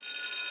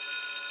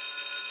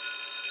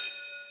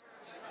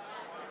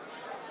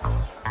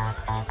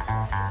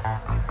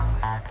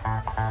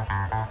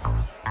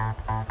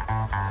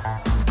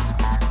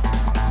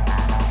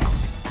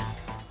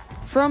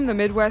From the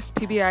Midwest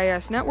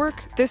PBIS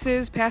Network, this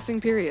is Passing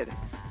Period.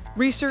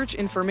 Research,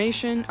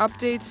 information,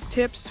 updates,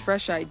 tips,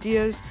 fresh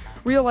ideas,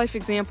 real-life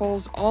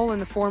examples, all in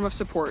the form of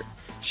support.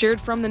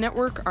 Shared from the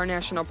network, our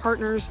national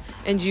partners,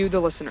 and you, the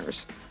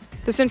listeners.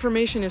 This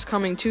information is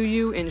coming to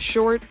you in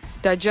short,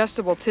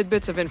 digestible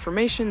tidbits of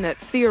information that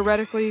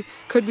theoretically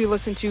could be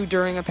listened to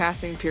during a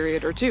passing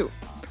period or two.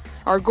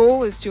 Our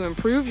goal is to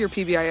improve your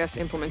PBIS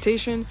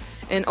implementation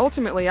and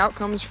ultimately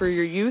outcomes for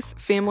your youth,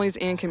 families,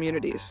 and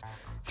communities.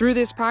 Through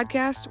this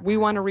podcast, we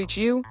want to reach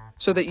you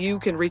so that you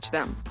can reach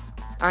them.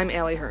 I'm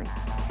Allie Hearn.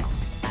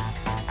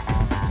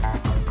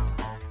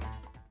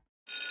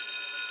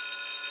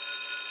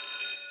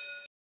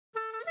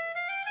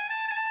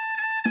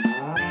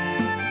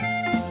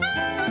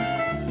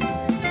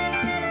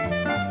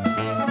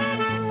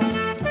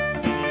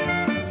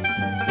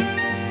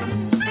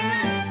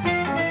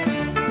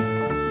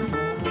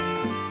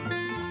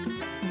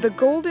 The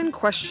golden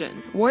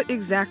question: what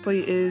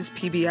exactly is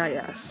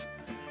PBIS?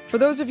 For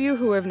those of you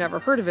who have never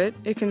heard of it,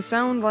 it can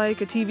sound like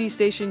a TV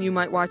station you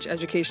might watch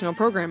educational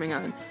programming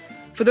on.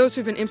 For those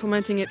who've been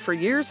implementing it for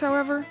years,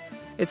 however,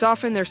 it's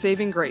often their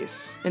saving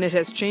grace, and it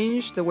has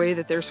changed the way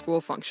that their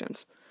school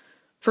functions.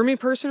 For me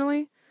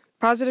personally,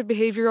 positive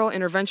behavioral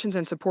interventions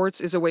and supports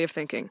is a way of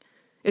thinking.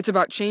 It's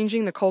about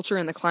changing the culture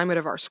and the climate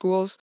of our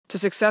schools to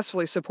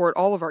successfully support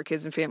all of our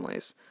kids and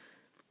families.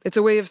 It's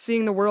a way of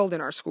seeing the world in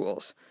our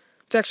schools.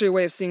 It's actually a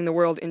way of seeing the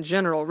world in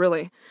general,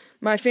 really.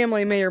 My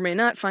family may or may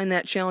not find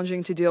that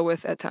challenging to deal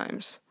with at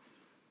times.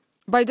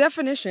 By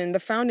definition, the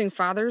founding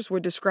fathers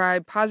would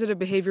describe positive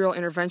behavioral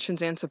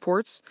interventions and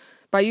supports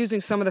by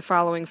using some of the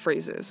following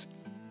phrases.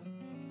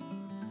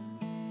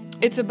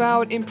 It's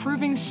about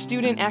improving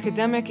student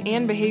academic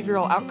and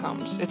behavioral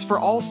outcomes. It's for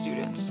all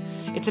students.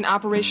 It's an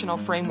operational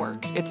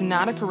framework. It's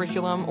not a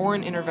curriculum or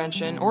an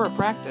intervention or a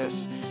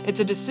practice. It's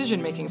a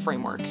decision-making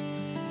framework.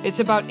 It's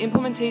about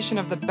implementation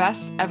of the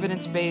best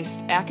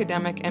evidence-based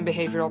academic and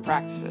behavioral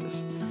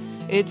practices.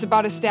 It's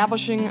about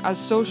establishing a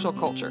social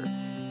culture.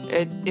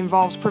 It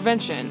involves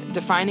prevention,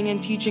 defining and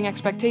teaching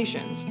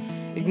expectations,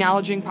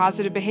 acknowledging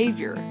positive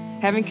behavior,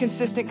 having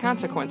consistent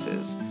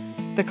consequences,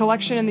 the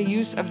collection and the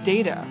use of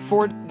data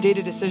for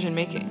data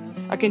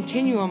decision-making, a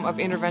continuum of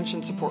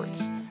intervention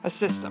supports, a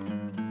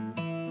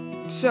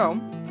system. So,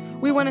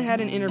 we went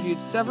ahead and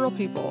interviewed several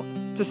people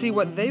to see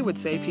what they would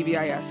say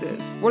PBIS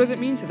is. What does it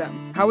mean to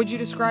them? How would you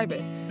describe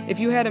it? If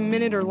you had a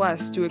minute or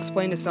less to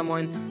explain to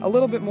someone a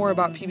little bit more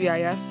about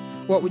PBIS,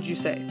 what would you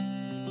say?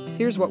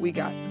 Here's what we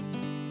got.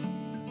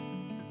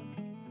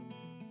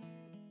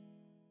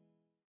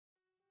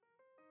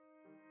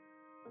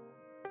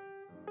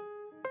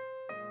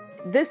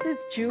 This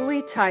is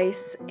Julie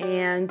Tice,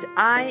 and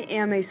I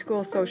am a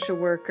school social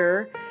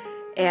worker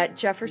at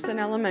Jefferson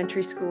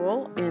Elementary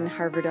School in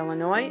Harvard,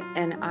 Illinois,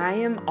 and I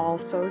am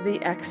also the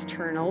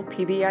external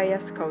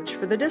PBIS coach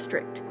for the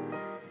district.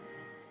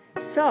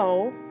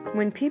 So,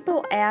 when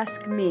people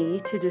ask me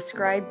to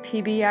describe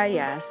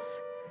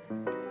PBIS,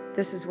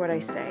 this is what I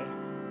say.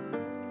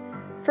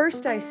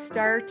 First, I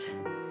start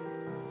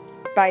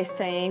by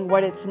saying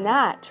what it's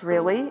not,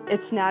 really.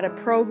 It's not a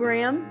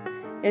program.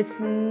 It's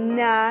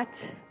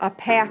not a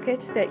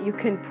packet that you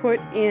can put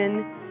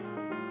in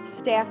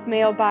staff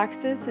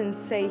mailboxes and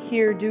say,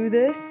 here, do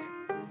this.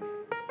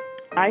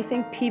 I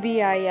think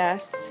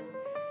PBIS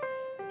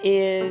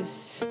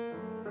is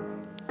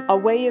a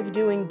way of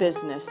doing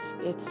business.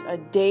 It's a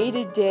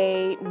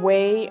day-to-day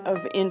way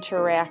of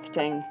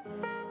interacting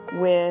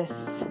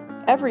with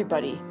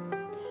everybody.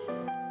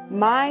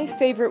 My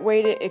favorite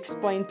way to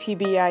explain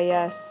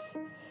PBIS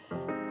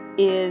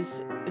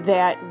is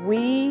that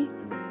we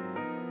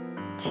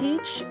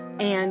teach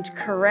and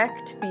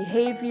correct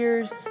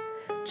behaviors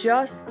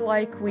just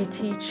like we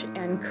teach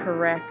and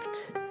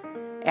correct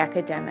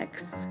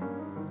academics.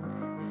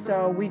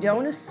 So we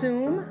don't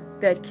assume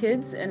that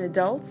kids and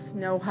adults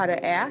know how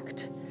to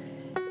act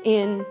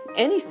in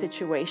any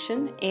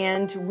situation,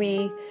 and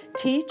we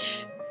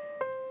teach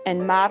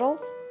and model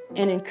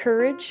and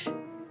encourage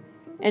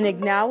and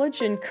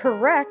acknowledge and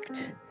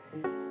correct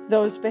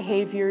those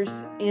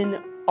behaviors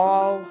in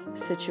all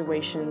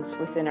situations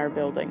within our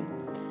building.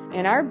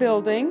 In our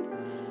building,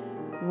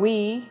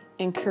 we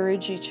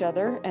encourage each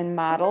other and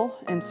model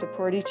and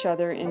support each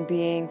other in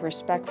being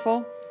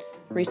respectful,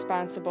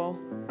 responsible,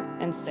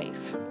 and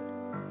safe.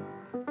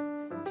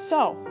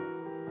 So,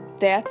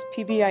 that's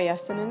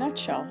PBIS in a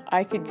nutshell.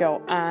 I could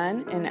go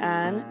on and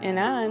on and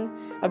on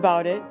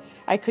about it.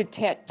 I could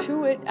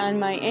tattoo it on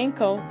my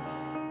ankle,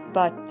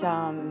 but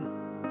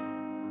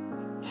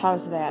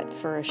how's that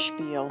for a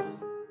spiel?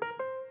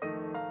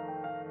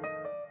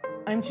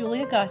 I'm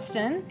Julie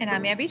Augustin. And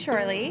I'm Abby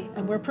Chorley.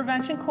 And we're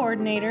prevention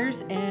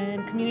coordinators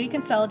in Community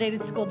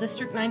Consolidated School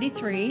District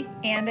 93.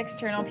 And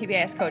external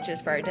PBIS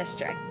coaches for our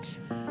district.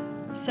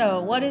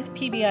 So, what is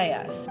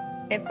PBIS?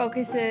 It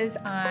focuses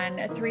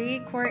on 3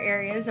 core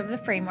areas of the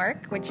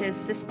framework, which is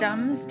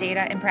systems,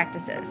 data, and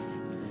practices.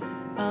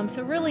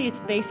 So really,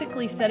 it's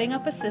basically setting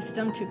up a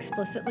system to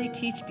explicitly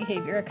teach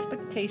behavior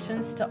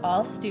expectations to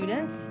all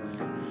students,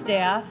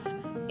 staff,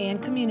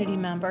 and community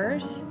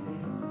members.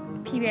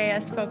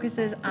 PBIS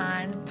focuses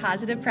on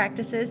positive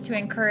practices to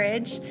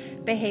encourage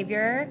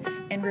behavior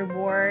and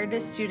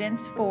reward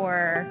students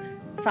for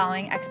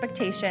following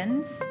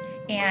expectations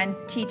and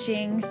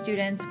teaching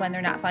students when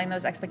they're not following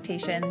those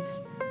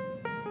expectations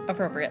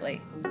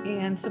appropriately.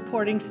 And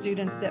supporting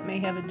students that may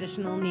have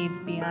additional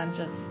needs beyond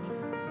just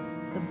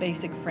the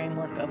basic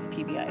framework of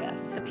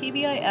PBIS. The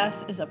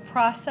PBIS is a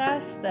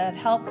process that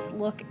helps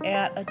look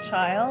at a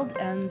child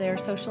and their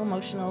social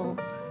emotional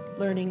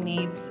learning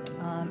needs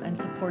and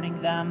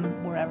supporting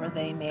them wherever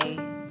they may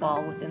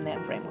fall within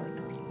that framework.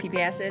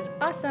 PBIS is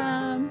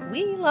awesome.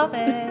 We love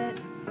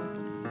it.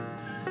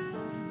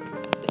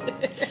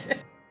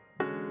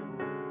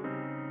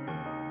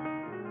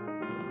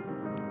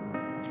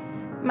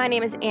 My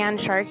name is Ann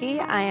Sharkey.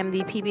 I am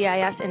the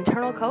PBIS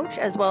internal coach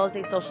as well as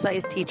a social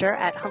studies teacher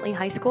at Huntley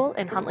High School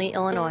in Huntley,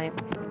 Illinois.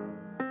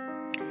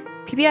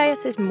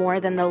 PBIS is more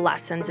than the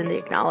lessons and the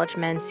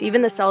acknowledgments,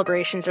 even the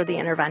celebrations or the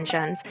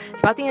interventions.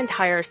 It's about the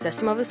entire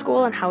system of a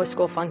school and how a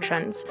school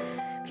functions.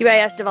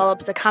 PBIS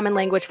develops a common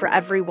language for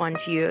everyone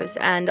to use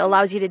and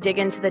allows you to dig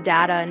into the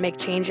data and make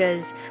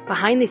changes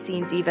behind the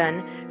scenes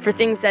even for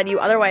things that you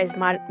otherwise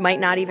might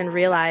not even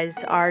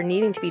realize are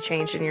needing to be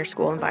changed in your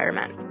school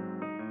environment.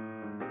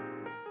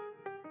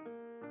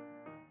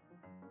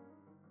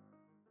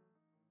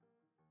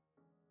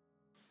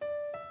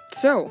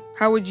 So,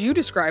 how would you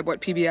describe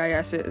what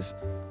PBIS is?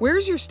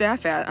 Where's your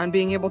staff at on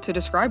being able to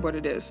describe what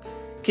it is?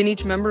 Can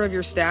each member of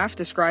your staff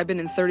describe it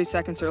in 30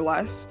 seconds or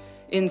less,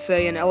 in,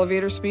 say, an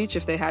elevator speech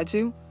if they had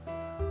to?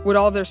 Would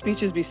all of their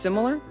speeches be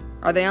similar?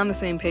 Are they on the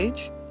same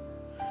page?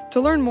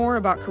 To learn more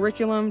about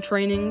curriculum,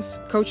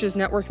 trainings, coaches'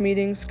 network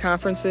meetings,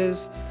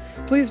 conferences,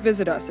 please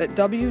visit us at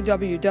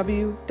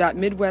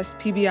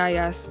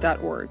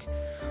www.midwestpbis.org.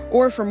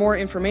 Or for more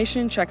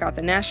information, check out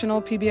the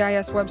national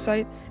PBIS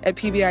website at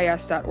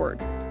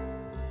pbis.org.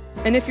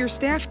 And if your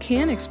staff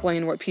can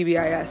explain what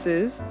PBIS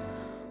is,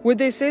 would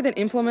they say that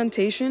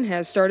implementation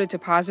has started to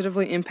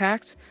positively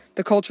impact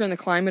the culture and the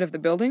climate of the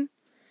building?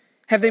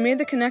 Have they made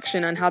the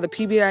connection on how the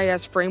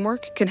PBIS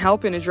framework can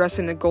help in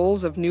addressing the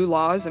goals of new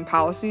laws and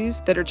policies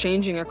that are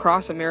changing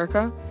across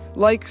America,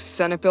 like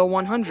Senate Bill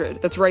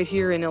 100 that's right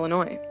here in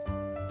Illinois?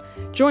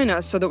 Join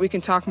us so that we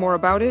can talk more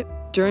about it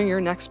during your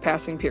next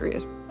passing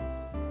period.